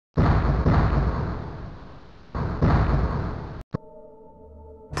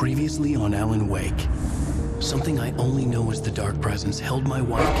Previously on Alan Wake. Something I only know as the Dark Presence held my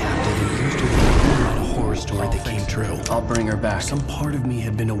wife captive and used her to write a horror story that came true. I'll bring her back. Some part of me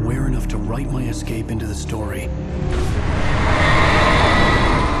had been aware enough to write my escape into the story.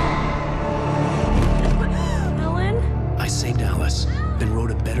 Alan? I saved Alice, then wrote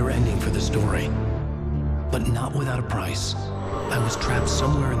a better ending for the story. But not without a price. I was trapped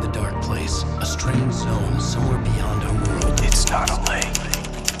somewhere in the dark place, a strange zone somewhere beyond our world. It's not a lake.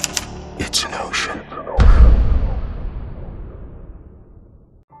 It's an ocean.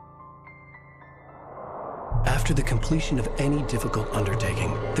 After the completion of any difficult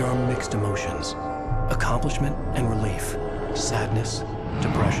undertaking, there are mixed emotions. Accomplishment and relief. Sadness,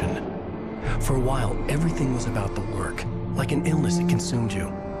 depression. For a while, everything was about the work. Like an illness, it consumed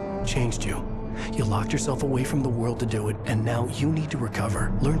you, changed you. You locked yourself away from the world to do it, and now you need to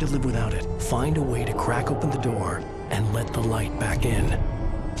recover. Learn to live without it. Find a way to crack open the door and let the light back in.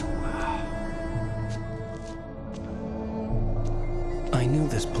 I knew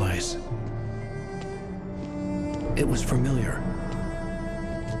this place. It was familiar,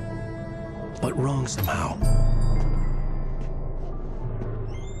 but wrong somehow.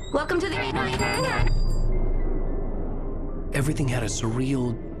 Welcome to the... Everything had a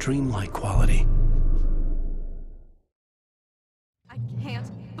surreal, dreamlike quality. I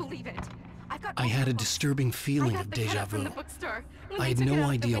can't believe it. I had a disturbing feeling of deja vu. I had no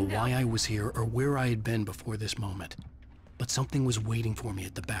idea why I was here or where I had been before this moment. But something was waiting for me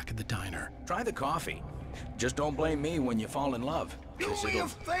at the back of the diner. Try the coffee. Just don't blame me when you fall in love. Do me a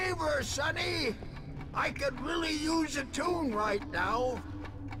favor, Sonny. I could really use a tune right now.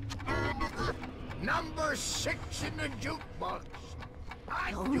 Number 6 in the jukebox.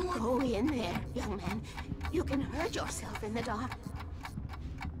 Don't go in there, young man. You can hurt yourself in the dark.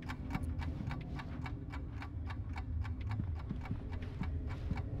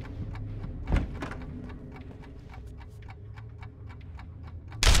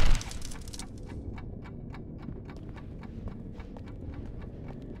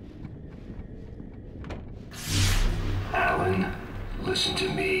 Alan, listen to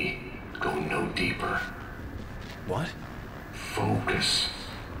me. Go no deeper. What? Focus.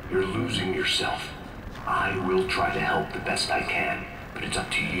 You're losing yourself. I will try to help the best I can, but it's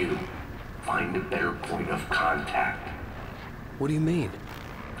up to you. Find a better point of contact. What do you mean?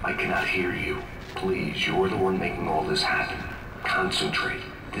 I cannot hear you. Please, you're the one making all this happen. Concentrate.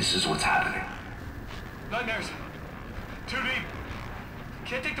 This is what's happening. Nightmares. Too deep.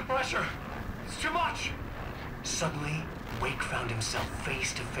 Can't take the pressure. It's too much. Suddenly, Wake found himself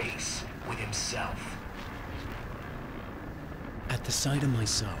face to face with himself. At the sight of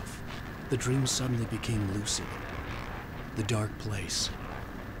myself, the dream suddenly became lucid. The dark place.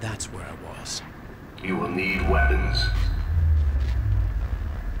 That's where I was. You will need weapons.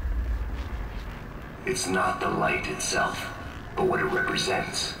 It's not the light itself, but what it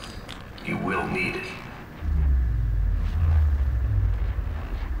represents. You will need it.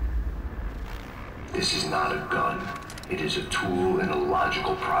 This is not a gun. It is a tool in a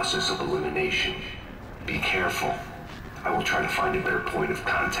logical process of elimination. Be careful. I will try to find a better point of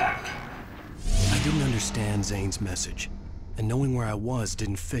contact. I didn't understand Zane's message, and knowing where I was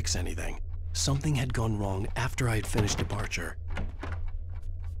didn't fix anything. Something had gone wrong after I had finished departure.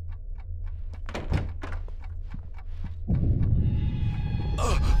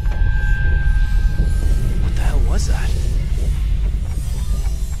 What the hell was that?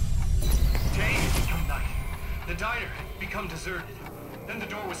 Day had become night. The diner had become deserted. Then the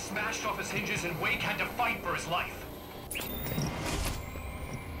door was smashed off its hinges and Wake had to fight for his life.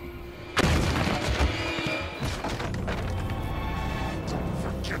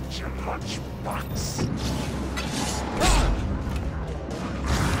 Forget your lunchbox.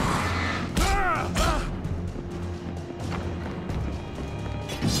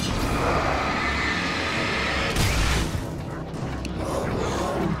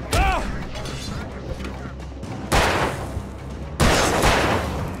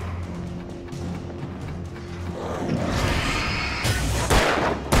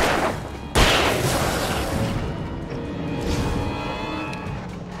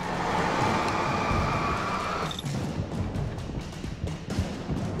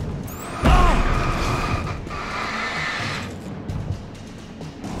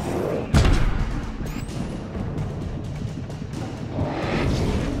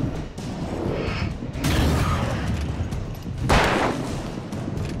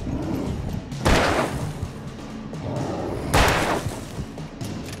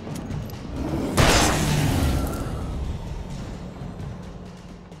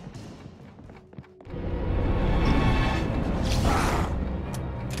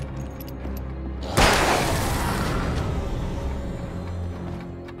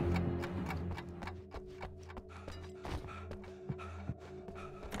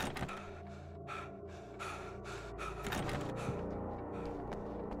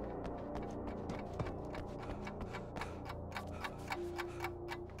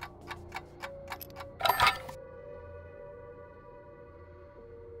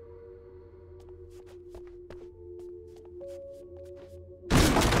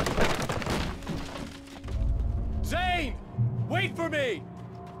 Wait for me!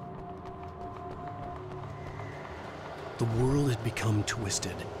 The world had become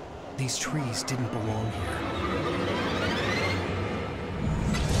twisted. These trees didn't belong here.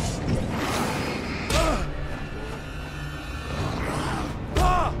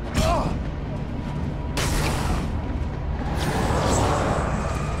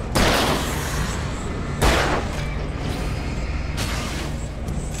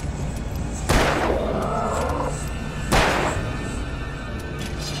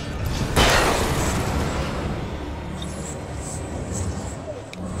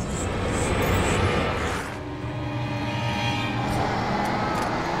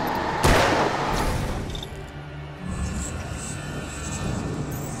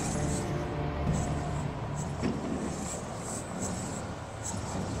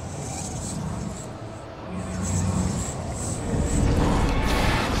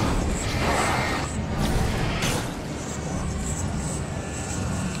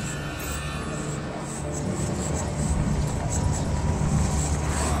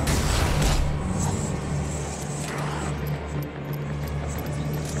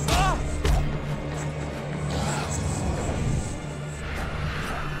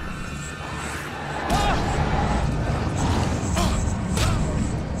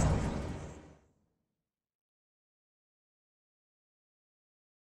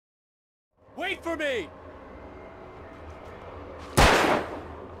 Wait for me!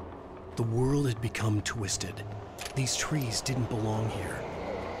 The world had become twisted. These trees didn't belong here.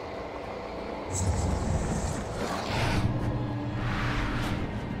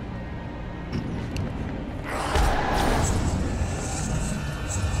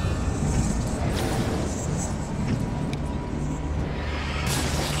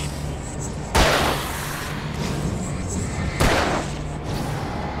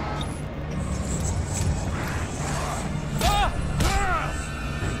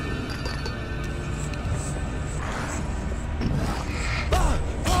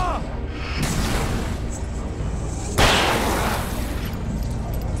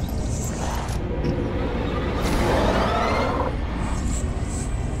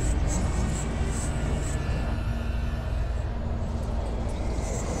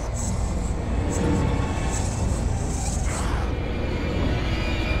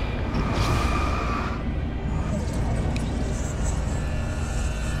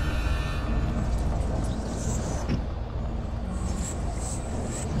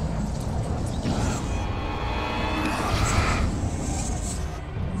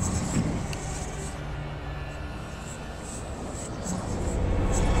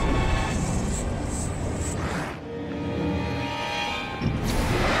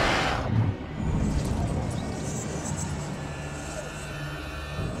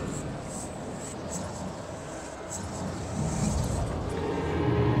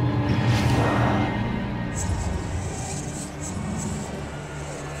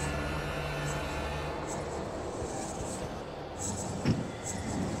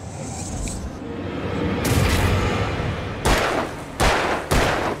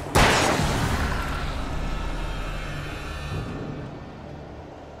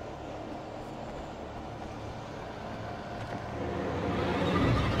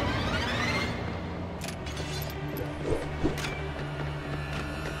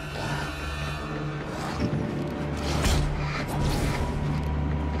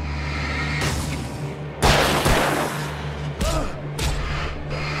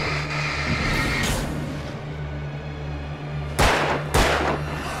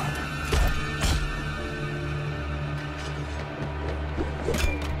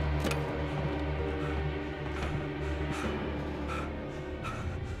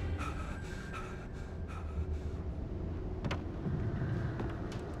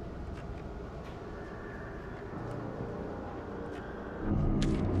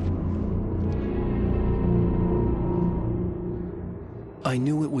 I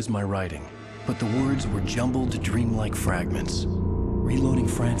knew it was my writing, but the words were jumbled, dreamlike fragments. Reloading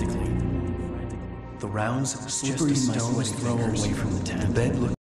frantically. The rounds, slippery stones thrown away from the tent. The bed looked